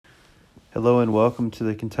Hello and welcome to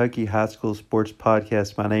the Kentucky High School Sports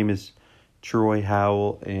Podcast. My name is Troy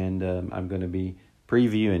Howell, and I'm going to be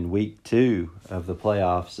previewing Week 2 of the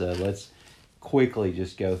playoffs. Let's quickly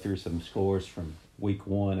just go through some scores from Week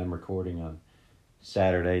 1. I'm recording on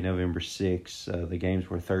Saturday, November 6th. The games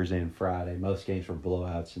were Thursday and Friday. Most games were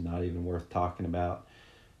blowouts and not even worth talking about.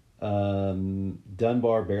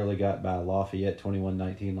 Dunbar barely got by Lafayette,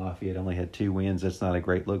 21-19. Lafayette only had 2 wins. That's not a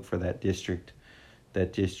great look for that district.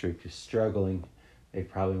 That district is struggling. They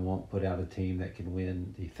probably won't put out a team that can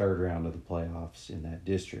win the third round of the playoffs in that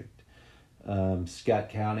district. Scott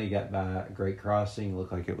County got by Great Crossing.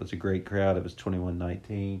 Looked like it was a great crowd. It was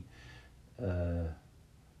 21-19. That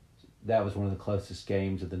was one of the closest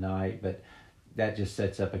games of the night, but that just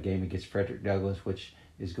sets up a game against Frederick Douglass, which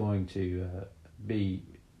is going to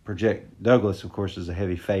project Douglass, of course, as a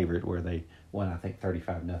heavy favorite, where they won, I think,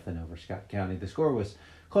 35-0 over Scott County. The score was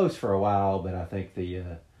close for a while, but I think the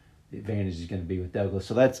advantage is going to be with Douglass.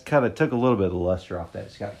 So that's kind of took a little bit of the luster off that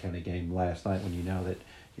Scott County game last night when you know that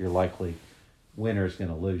your likely winner is going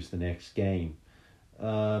to lose the next game.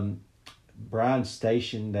 Bryan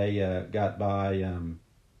Station, they got by.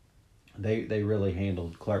 They really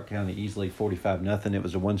handled Clark County easily, 45-0. It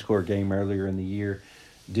was a one-score game earlier in the year.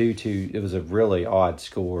 It was a really odd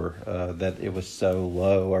score that it was so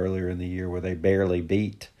low earlier in the year where they barely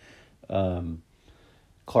beat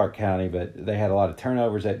Clark County, but they had a lot of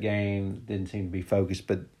turnovers that game, didn't seem to be focused,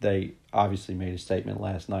 but they obviously made a statement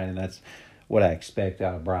last night, and that's what I expect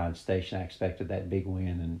out of Bryan Station. I expected that big win,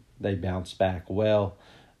 and they bounced back well.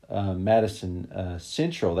 Madison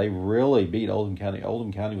Central, they really beat Oldham County.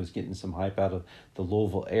 Oldham County was getting some hype out of the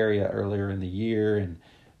Louisville area earlier in the year, and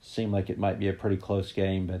seemed like it might be a pretty close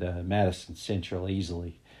game, but Madison Central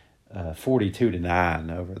easily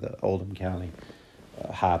 42-9 over the Oldham County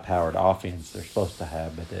high-powered offense they're supposed to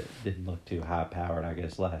have, but it didn't look too high-powered, I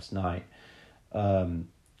guess, last night. And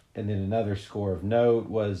then another score of note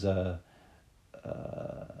was,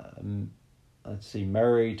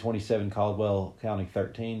 Murray 27, Caldwell County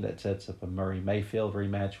 13. That sets up a Murray-Mayfield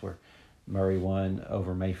rematch where Murray won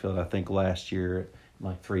over Mayfield, I think, last year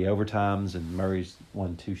like 3 overtimes, and Murray's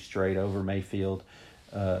won 2 straight over Mayfield.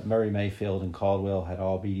 Murray, Mayfield, and Caldwell had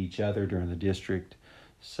all beat each other during the district,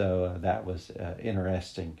 so that was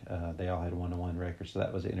interesting. They all had 1-1 records, so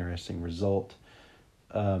that was an interesting result.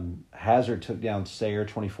 Hazard took down Sayre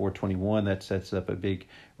 24-21. That sets up a big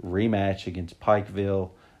rematch against Pikeville.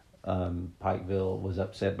 Pikeville was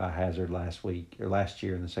upset by Hazard last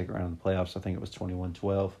year in the second round of the playoffs. I think it was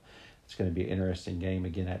 21-12. It's going to be an interesting game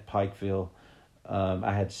again at Pikeville.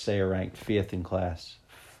 I had Sayre ranked 5th in Class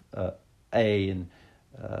A and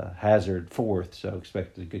Hazard 4th, so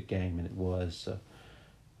expected a good game, and it was. So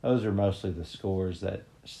those are mostly the scores that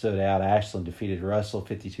stood out. Ashland defeated Russell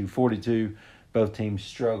 52-42. Both teams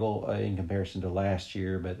struggle in comparison to last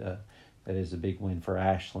year, but that is a big win for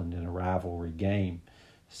Ashland in a rivalry game.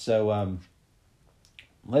 So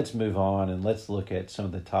let's move on and let's look at some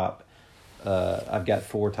of the top. I've got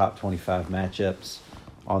 4 top 25 matchups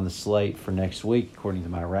on the slate for next week, according to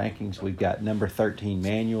my rankings. We've got number 13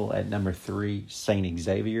 Manual at number 3 St.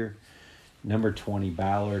 Xavier, number 20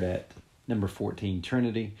 Ballard at number 14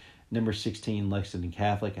 Trinity, number 16 Lexington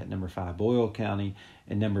Catholic at number 5 Boyle County,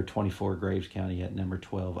 and number 24 Graves County at number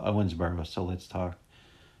 12 Owensboro. So let's talk.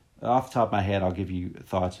 Off the top of my head, I'll give you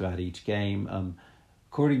thoughts about each game.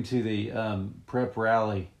 According to the Prep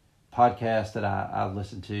Rally podcast that I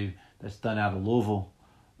listened to, that's done out of Louisville,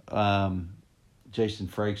 Jason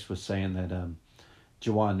Frakes was saying that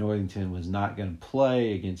Jawan Northington was not going to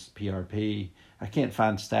play against PRP. I can't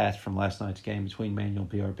find stats from last night's game between Manual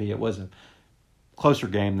and PRP. It was a closer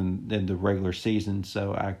game than the regular season,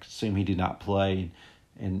 so I assume he did not play.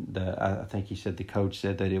 And I think he said the coach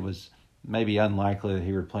said that it was maybe unlikely that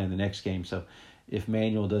he would play in the next game. So if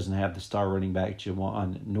Manual doesn't have the star running back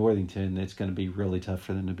Jawan Northington, it's going to be really tough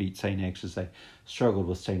for them to beat St. X, as they struggled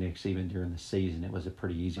with St. X even during the season. It was a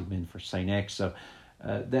pretty easy win for St. X. So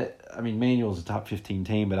Manual's a top 15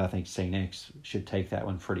 team, but I think St. X should take that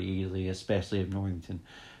one pretty easily, especially if Northington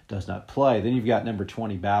does not play. Then you've got number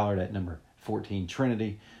 20 Ballard at number 14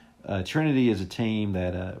 Trinity. Trinity is a team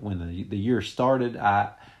that when the year started,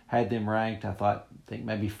 I had them ranked. I think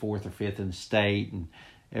maybe 4th or 5th in the state, and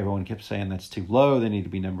everyone kept saying that's too low. They need to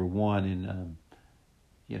be number 1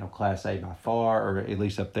 in Class A by far, or at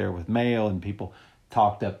least up there with Mayo. And people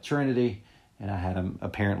talked up Trinity, and I had them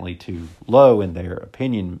apparently too low in their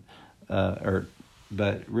opinion.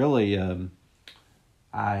 But really,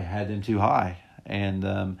 I had them too high,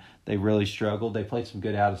 and they really struggled. They played some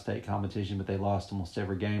good out-of-state competition, but they lost almost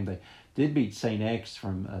every game. They did beat St. X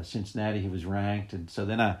from Cincinnati, who was ranked, and so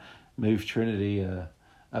then I moved Trinity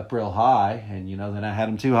up real high, and then I had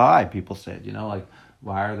them too high. People said, like,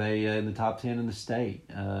 why are they in the top 10 in the state?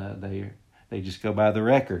 They just go by the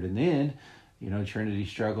record. And then, Trinity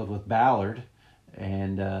struggled with Ballard,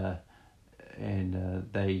 and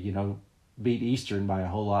they beat Eastern by a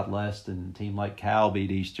whole lot less than a team like Cal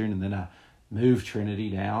beat Eastern. And then I moved Trinity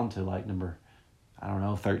down to like number, I don't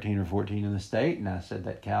know, 13 or 14 in the state, and I said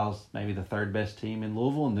that Cal's maybe the third best team in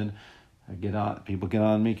Louisville. And then people get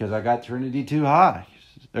on me because I got Trinity too high,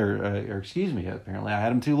 or excuse me, apparently I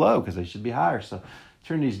had them too low because they should be higher. So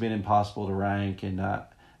Trinity's been impossible to rank, and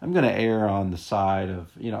I'm going to err on the side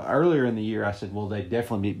of, earlier in the year I said, well, they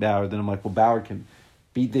definitely beat Ballard. Then I'm like, well, Ballard can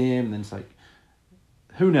beat them, and then it's like,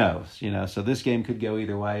 who knows, so this game could go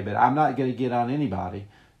either way, but I'm not going to get on anybody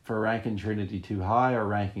for ranking Trinity too high or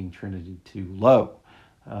ranking Trinity too low.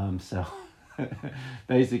 So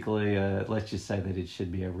basically, let's just say that it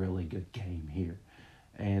should be a really good game here.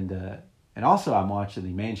 And also I'm watching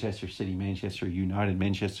the Manchester City, Manchester United,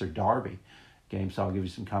 Manchester Derby game, so I'll give you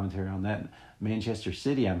some commentary on that. Manchester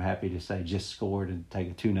City, I'm happy to say, just scored and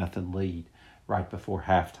take a 2-0 lead right before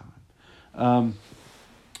halftime.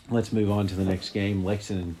 Let's move on to the next game.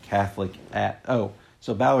 Lexington Catholic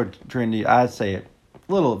so Ballard Trinity, I'd say a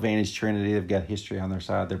little advantage Trinity. They've got history on their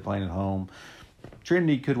side. They're playing at home.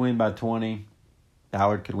 Trinity could win by 20.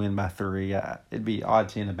 Ballard could win by 3. It'd be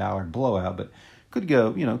odds in a Ballard blowout, but could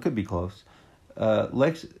go, could be close.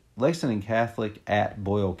 Lexington Catholic at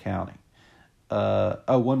Boyle County.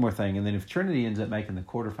 One more thing, and then if Trinity ends up making the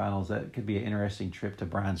quarterfinals, that could be an interesting trip to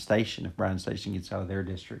Bryan Station if Bryan Station gets out of their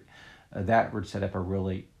district. That would set up a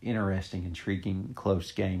really interesting, intriguing,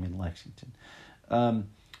 close game in Lexington.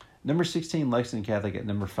 Number 16, Lexington Catholic at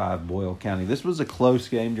number 5, Boyle County. This was a close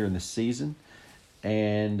game during the season,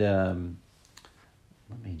 and let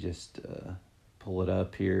me just pull it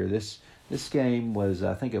up here. This game was,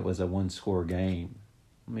 I think it was a one-score game.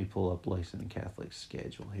 Let me pull up Lexington Catholic's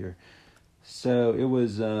schedule here. So it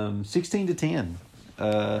was 16-10.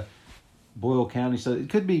 Boyle County, so it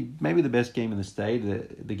could be maybe the best game in the state.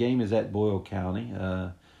 The game is at Boyle County,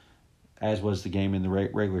 as was the game in the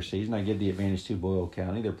regular season. I give the advantage to Boyle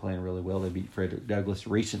County. They're playing really well. They beat Frederick Douglass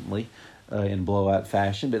recently in blowout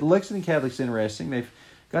fashion. But Lexington Catholic's interesting. They've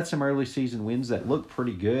got some early season wins that look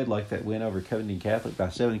pretty good, like that win over Covington Catholic by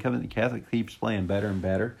 7. Covington Catholic keeps playing better and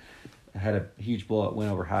better. Had a huge blowout win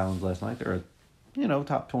over Highlands last night. They're a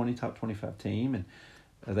top 20, top 25 team, and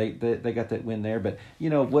they got that win there. But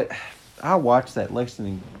what? I watched that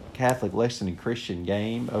Lexington Christian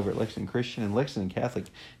game over at Lexington Christian, and Lexington Catholic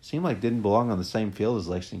seemed like didn't belong on the same field as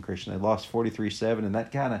Lexington Christian. They lost 43-7, and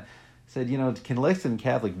that kind of said, can Lexington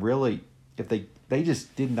Catholic really, if they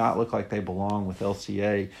just did not look like they belong with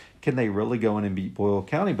LCA, can they really go in and beat Boyle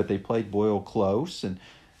County? But they played Boyle close, and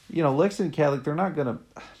Lexington Catholic, they're not going to.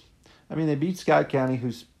 I mean, they beat Scott County,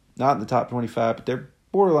 who's not in the top 25, but they're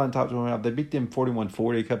borderline top 25. They beat them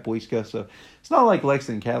 41-40 a couple weeks ago. So it's not like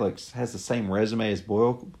Lexington Catholic has the same resume as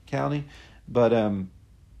Boyle County. But,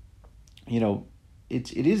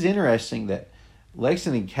 it is interesting that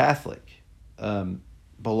Lexington Catholic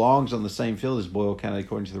belongs on the same field as Boyle County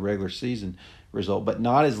according to the regular season result, but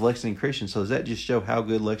not as Lexington Christian. So does that just show how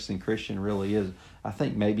good Lexington Christian really is? I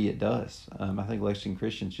think maybe it does. I think Lexington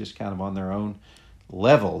Christian's just kind of on their own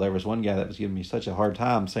level. There was one guy that was giving me such a hard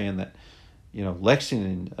time saying that,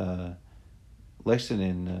 Lexington,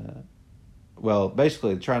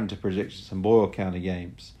 basically trying to predict some Boyle County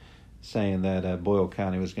games, saying that Boyle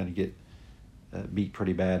County was going to get beat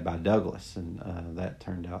pretty bad by Douglass, and that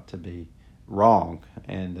turned out to be wrong.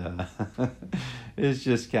 And it's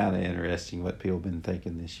just kind of interesting what people have been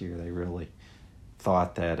thinking this year. They really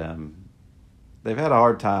thought that they've had a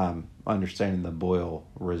hard time understanding the Boyle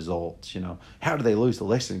results. How do they lose to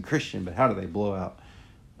Lexington Christian, but how do they blow out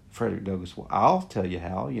Frederick Douglass? Well, I'll tell you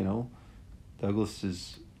how. Douglass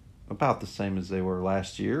is about the same as they were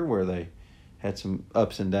last year, where they had some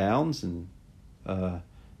ups and downs, and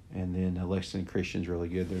then Lexington Christian's really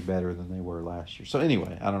good. They're better than they were last year. So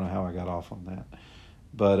anyway, I don't know how I got off on that,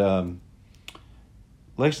 but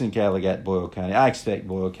Lexington Catholic at Boyle County. I expect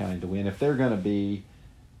Boyle County to win. If they're going to be,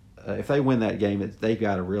 if they win that game, they've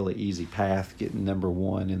got a really easy path getting number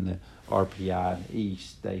 1 in the RPI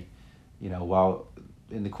East. They, while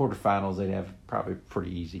in the quarterfinals, they'd have probably a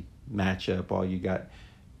pretty easy matchup. All you got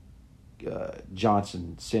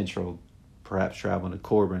Johnson Central perhaps traveling to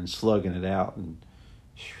Corbin, slugging it out, and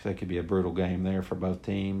that could be a brutal game there for both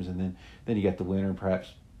teams. And then you got the winner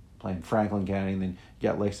perhaps playing Franklin County, and then you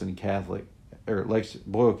got Lexington Catholic or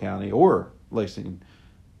Boyle County or Lexington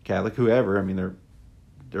Catholic, whoever. I mean,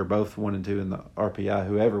 they're both 1 and 2 in the RPI.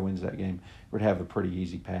 Whoever wins that game would have a pretty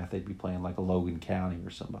easy path. They'd be playing like a Logan County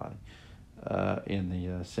or somebody. in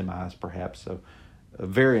the semis, perhaps. So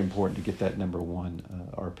very important to get that number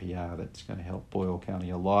one RPI. That's going to help Boyle County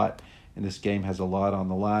a lot. And this game has a lot on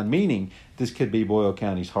the line, meaning this could be Boyle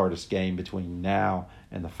County's hardest game between now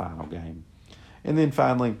and the final game. And then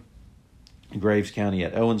finally, Graves County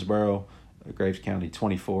at Owensboro. Graves County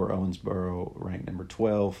 24, Owensboro ranked number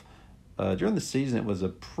 12. During the season, it was a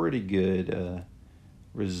pretty good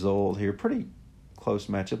result here. Pretty close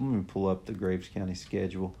matchup. Let me pull up the Graves County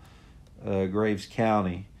schedule. Graves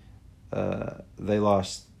County, they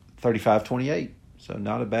lost 35-28. So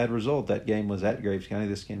not a bad result. That game was at Graves County.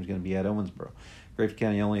 This game is going to be at Owensboro. Graves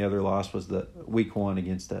County only other loss was the week one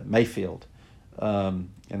against Mayfield. And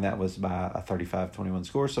that was by a 35-21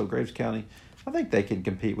 score. So Graves County, I think they can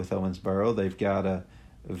compete with Owensboro. They've got a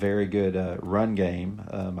very good run game.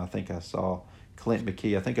 I think I saw Clint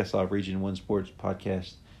McKee. I think I saw Region 1 Sports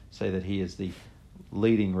podcast say that he is the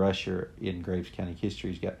leading rusher in Graves County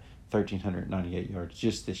history. He's got 1,398 yards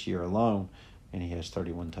just this year alone, and he has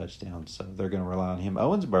 31 touchdowns. So they're going to rely on him.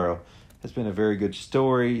 Owensboro has been a very good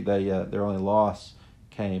story. Their only loss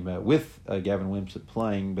came with Gavin Wimsatt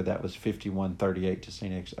playing, but that was 51-38 to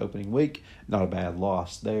St. X opening week. Not a bad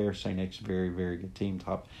loss there. St. X, very, very good team,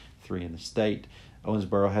 top 3 in the state.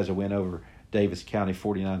 Owensboro has a win over Davis County,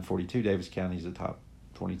 49-42. Davis County is the top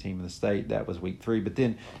 20 team in the state. That was week 3. But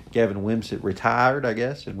then Gavin Wimsatt retired, I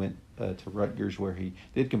guess, and went to Rutgers, where he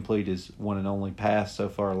did complete his one and only pass so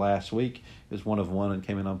far last week. It was 1 of 1 and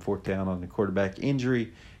came in on 4th down on the quarterback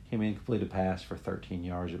injury. Came in, completed a pass for 13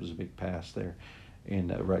 yards. It was a big pass there.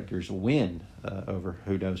 And Rutgers win over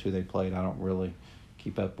who knows who they played. I don't really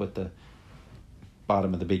keep up with the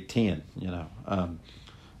bottom of the Big Ten,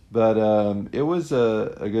 But it was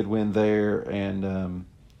a good win there. And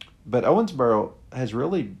but Owensboro has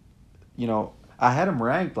really, I had them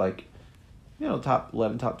ranked top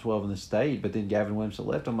 11, top 12 in the state. But then Gavin Wimsatt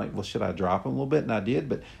left. I'm like, well, should I drop him a little bit? And I did.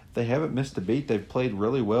 But they haven't missed a beat. They've played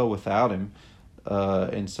really well without him.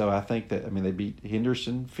 And so I think that, they beat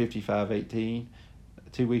Henderson 55-18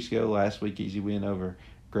 2 weeks ago. Last week, easy win over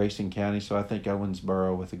Grayson County. So I think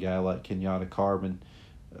Owensboro, with a guy like Kenyatta Carbon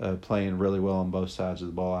playing really well on both sides of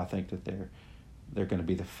the ball, I think that they're going to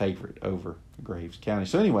be the favorite over Graves County.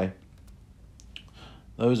 So anyway,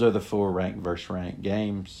 those are the 4 ranked versus ranked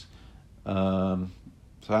games. So I'm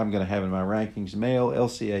going to have in my rankings Male,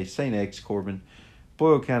 LCA, St. X, Corbin,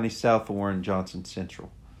 Boyle County, South Warren, Johnson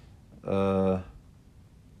Central. And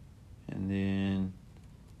then,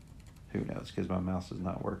 who knows, because my mouse is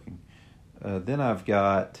not working. Then I've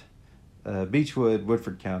got Beechwood,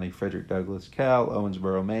 Woodford County, Frederick Douglass, Cal,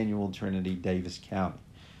 Owensboro, Manual, Trinity, Davis County.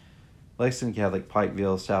 Lexington Catholic,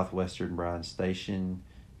 Pikeville, Southwestern, Bryan Station,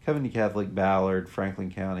 Covington Catholic, Ballard,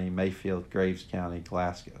 Franklin County, Mayfield, Graves County,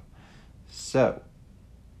 Glasgow. So,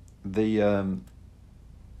 they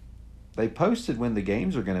posted when the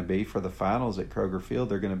games are going to be for the finals at Kroger Field.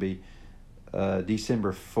 They're going to be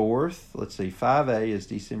December 4th. Let's see, 5A is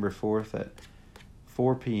December 4th at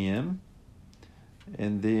 4 p.m.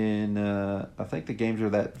 And then I think the games are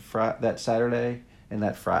that Saturday and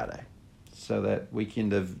that Friday. So that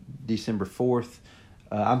weekend of December 4th.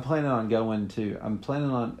 I don't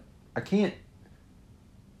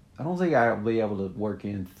think I'll be able to work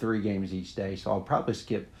in 3 games each day. So I'll probably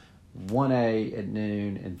skip 1A at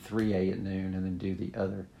noon and 3A at noon and then do the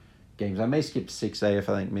other games. I may skip 6A if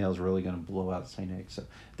I think Male's really going to blow out St. X. So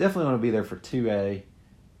definitely want to be there for 2A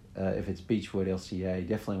if it's Beechwood LCA.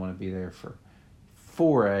 Definitely want to be there for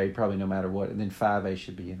 4A, probably no matter what. And then 5A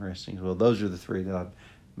should be interesting as well. Those are the 3 that I'm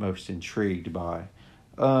most intrigued by.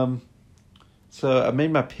 So I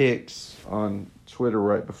made my picks on Twitter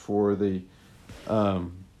right before the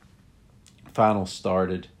finals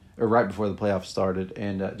started, or right before the playoffs started,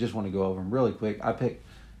 and just want to go over them really quick. I picked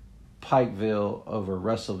Pikeville over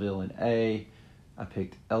Russellville in A. I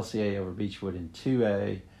picked LCA over Beechwood in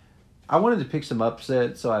 2A. I wanted to pick some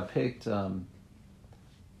upsets, so I picked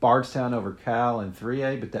Bardstown over Cal in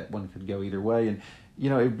 3A, but that one could go either way. And, it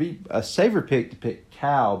would be a safer pick to pick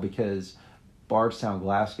Cal because Bardstown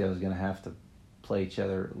Glasgow is going to have to play each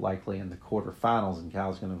other likely in the quarterfinals, and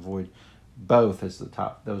Cal's going to avoid both as the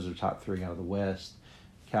top. Those are top 3 out of the West.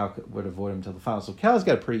 Cal would avoid them until the finals. So Cal's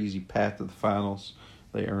got a pretty easy path to the finals.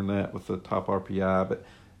 They earned that with the top RPI. But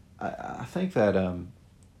I think that,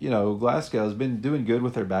 Glasgow has been doing good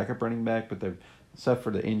with their backup running back, but they've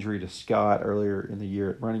suffered an injury to Scott earlier in the year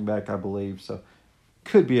at running back, I believe. So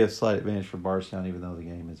could be a slight advantage for Bardstown, even though the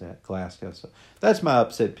game is at Glasgow. So that's my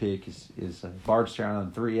upset pick is Bardstown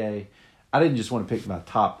on 3A. I didn't just want to pick my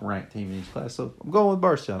top-ranked team in each class, so I'm going with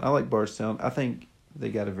Bardstown. I like Bardstown. I think they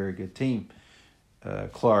got a very good team.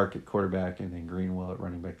 Clark at quarterback and then Greenwell at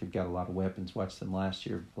running back. They've got a lot of weapons. Watched them last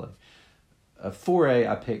year play 4A,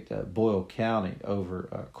 I picked Boyle County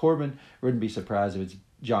over Corbin. Wouldn't be surprised if it's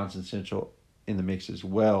Johnson Central in the mix as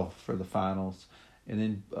well for the finals. And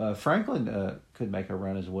then Franklin could make a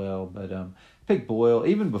run as well. But picked Boyle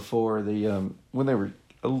even before when they were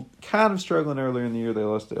kind of struggling earlier in the year. They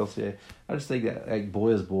lost to LCA. I just think that like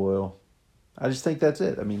Boyle's Boyle. I just think that's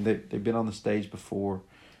it. I mean, they've been on the stage before,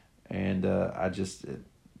 and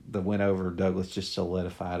the win over Douglas just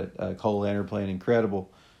solidified it. Cole Leonard playing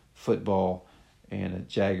incredible football, and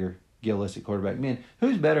Jagger Gillis at quarterback. Man,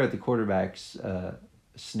 who's better at the quarterbacks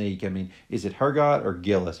sneak? I mean, is it Hergot or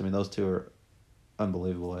Gillis? I mean, those two are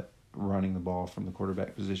unbelievable at running the ball from the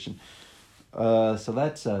quarterback position. So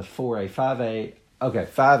that's 4A. 5A. Okay,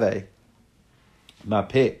 5A. My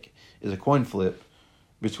pick is a coin flip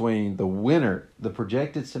between the winner. The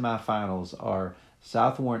projected semifinals are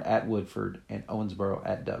South Warren at Woodford and Owensboro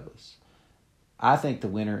at Douglas. I think the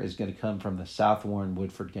winner is going to come from the South Warren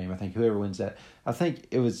Woodford game. I think whoever wins that, I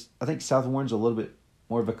think South Warren's a little bit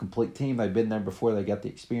more of a complete team. They've been there before. They got the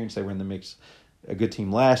experience. They were in the mix. A good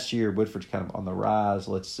team last year. Woodford's kind of on the rise.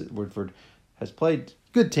 Woodford has played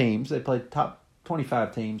good teams. They played top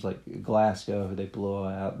 25 teams like Glasgow, who they blew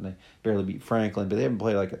out, and they barely beat Franklin. But they haven't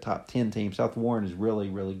played like a top 10 team. South Warren is really,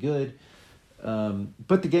 really good.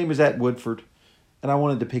 But the game is at Woodford, and I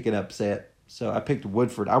wanted to pick an upset. So I picked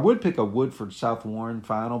Woodford. I would pick a Woodford-South Warren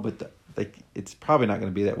final, but it's probably not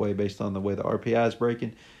going to be that way based on the way the RPI is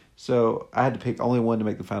breaking. So I had to pick only one to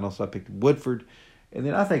make the final, so I picked Woodford. And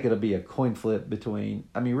then I think it'll be a coin flip between,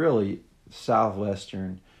 really,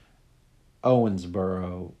 Southwestern,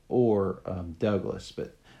 Owensboro, or Douglas.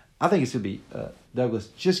 But I think it's going to be Douglas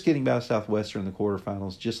just getting by Southwestern in the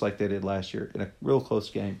quarterfinals, just like they did last year in a real close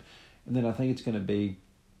game. And then I think it's going to be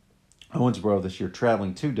Owensboro this year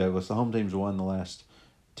traveling to Douglas. The home team's won the last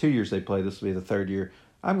 2 years they played. This will be the third year.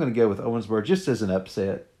 I'm going to go with Owensboro just as an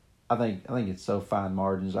upset. I think it's so fine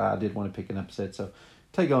margins. I did want to pick an upset, so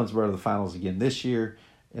take Owensboro to the finals again this year,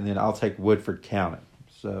 and then I'll take Woodford County.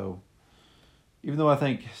 So even though I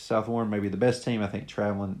think South Warren may be the best team, I think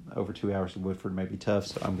traveling over 2 hours to Woodford may be tough,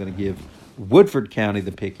 so I'm going to give Woodford County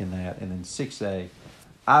the pick in that. And then 6A,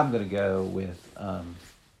 I'm going to go with,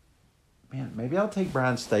 maybe I'll take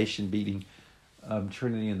Bryan Station beating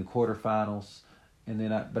Trinity in the quarterfinals. And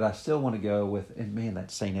then, but I still want to go with, and man,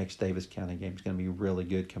 that St. X Davis County game is going to be really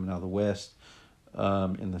good coming out of the West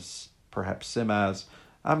in the perhaps semis.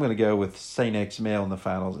 I'm going to go with St. X Male in the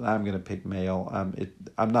finals, and I'm going to pick Male.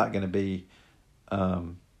 I'm not going to be,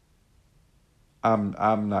 I'm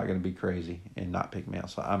not going to be crazy and not pick Male.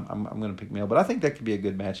 So I'm going to pick Male, but I think that could be a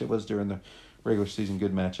good match. It was during the regular season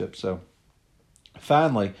good matchup. So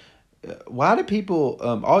finally, why do people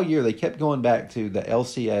all year they kept going back to the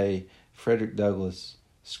LCA Frederick Douglass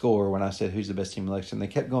score when I said who's the best team in Lexington? They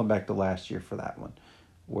kept going back to last year for that one,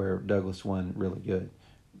 where Douglas won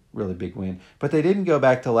really big win. But they didn't go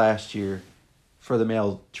back to last year for the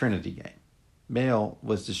Male Trinity game. Male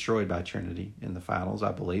was destroyed by Trinity in the finals.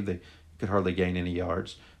 I believe they could hardly gain any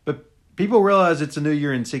yards. But people realize it's a new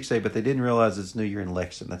year in 6A, but they didn't realize it's a new year in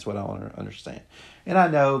Lexington. That's what I want to understand. And I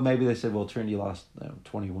know maybe they said, well, Trinity lost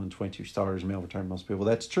 21, 22 starters. Male returned most people.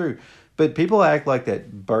 That's true. But people act like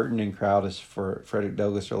that Burton and Crowdis for Frederick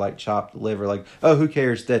Douglass are like chopped liver. Like, oh, who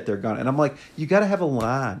cares that they're gone? And I'm like, you got to have a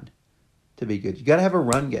line to be good. You got to have a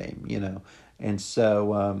run game, And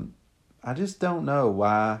so I just don't know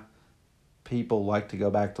why people like to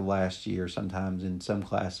go back to last year sometimes in some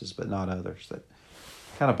classes, but not others. That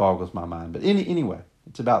kind of boggles my mind. But anyway,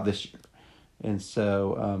 it's about this year. And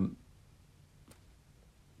so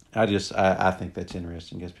I think that's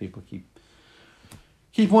interesting because people keep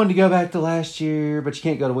wanting to go back to last year, but you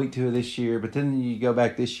can't go to week 2 of this year. But then you go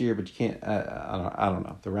back this year, but you can't. I don't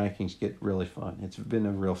know. The rankings get really fun. It's been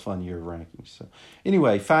a real fun year of rankings. So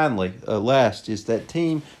anyway, finally, last is that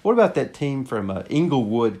team. What about that team from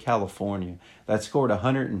Inglewood, California, that scored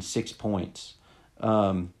 106 points?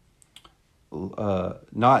 Not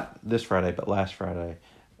this Friday, but last Friday,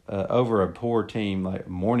 over a poor team like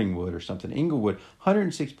Morningwood or something. Inglewood,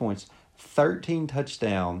 106 points, 13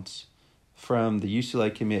 touchdowns from the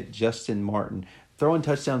UCLA commit Justin Martin, throwing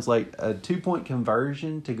touchdowns like a 2-point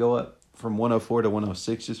conversion to go up from 104 to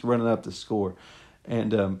 106, just running up the score.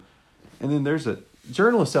 And then there's a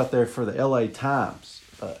journalist out there for the LA Times,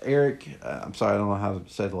 Eric, I'm sorry, I don't know how to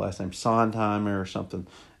say the last name, Sondheimer or something.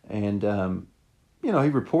 And, he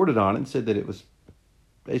reported on it and said that it was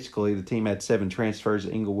basically the team had 7 transfers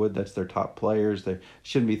at Inglewood. That's their top players. They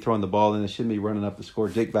shouldn't be throwing the ball in. They shouldn't be running up the score.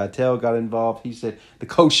 Jake Vitale got involved. He said the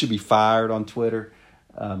coach should be fired on Twitter.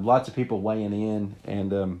 Lots of people weighing in,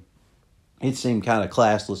 and it seemed kind of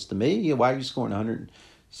classless to me. Why are you scoring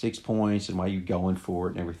 106 points, and why are you going for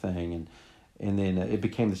it and everything? and then it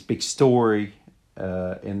became this big story,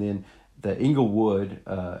 and then the Inglewood.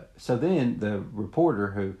 So then the reporter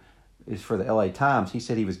who is for the LA Times, he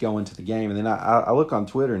said he was going to the game, and then I look on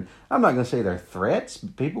Twitter, and I'm not going to say they're threats.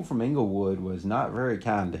 But people from Inglewood was not very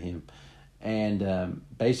kind to him, and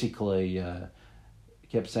basically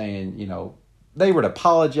kept saying, they would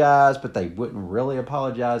apologize, but they wouldn't really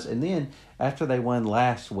apologize. And then after they won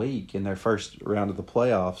last week in their first round of the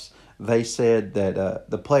playoffs, they said that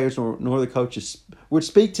the players nor the coaches would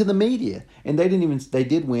speak to the media, and they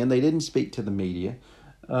did win. They didn't speak to the media,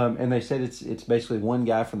 and they said it's basically one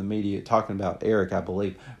guy from the media talking about Eric, I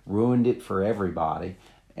believe, ruined it for everybody.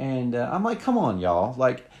 And I'm like, come on, y'all!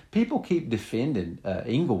 Like, people keep defending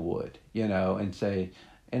Inglewood, and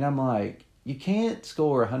I'm like, you can't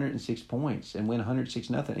score 106 points and win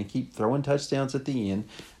 106-0 and keep throwing touchdowns at the end.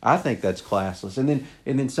 I think that's classless. And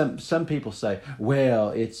then some people say, well,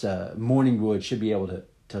 it's Morningwood should be able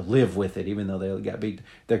to live with it, even though they got beat.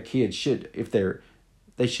 Their kids should,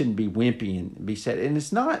 they shouldn't be wimpy and be sad. And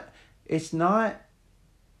it's not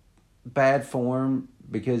bad form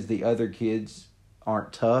because the other kids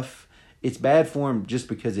aren't tough. It's bad form just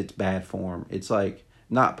because it's bad form. It's like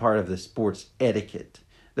not part of the sports etiquette.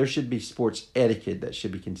 There should be sports etiquette that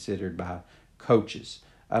should be considered by coaches.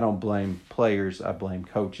 I don't blame players, I blame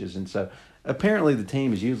coaches. And so apparently the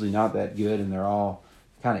team is usually not that good, and they're all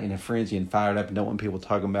kind of in a frenzy and fired up and don't want people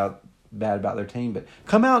talking bad about their team. But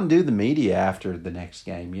come out and do the media after the next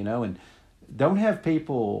game, and don't have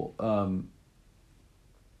people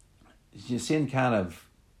just send kind of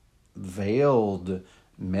veiled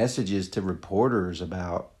messages to reporters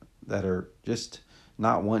about that are just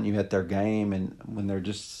not wanting you at their game and when they're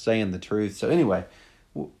just saying the truth. So anyway,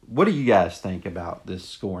 what do you guys think about this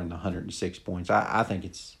scoring the 106 points? I think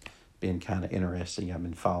it's been kind of interesting. I've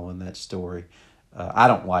been following that story. I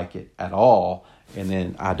don't like it at all. And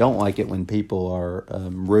then I don't like it when people are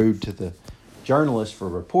rude to the journalists for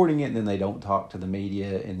reporting it, and then they don't talk to the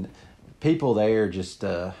media. And people there just,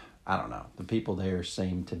 I don't know. The people there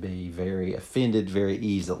seem to be very offended very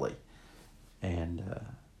easily. And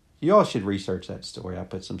you all should research that story. I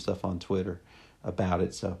put some stuff on Twitter about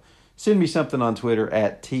it. So send me something on Twitter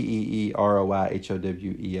at TEEROYHOWELL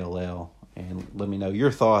and let me know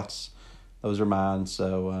your thoughts. Those are mine.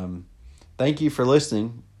 So thank you for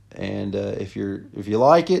listening. And if you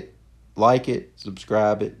like it,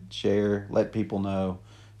 subscribe it, share, let people know.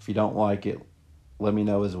 If you don't like it, let me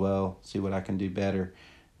know as well. See what I can do better.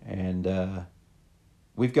 And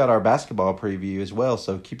we've got our basketball preview as well.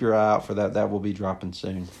 So keep your eye out for that. That will be dropping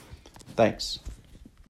soon. Thanks.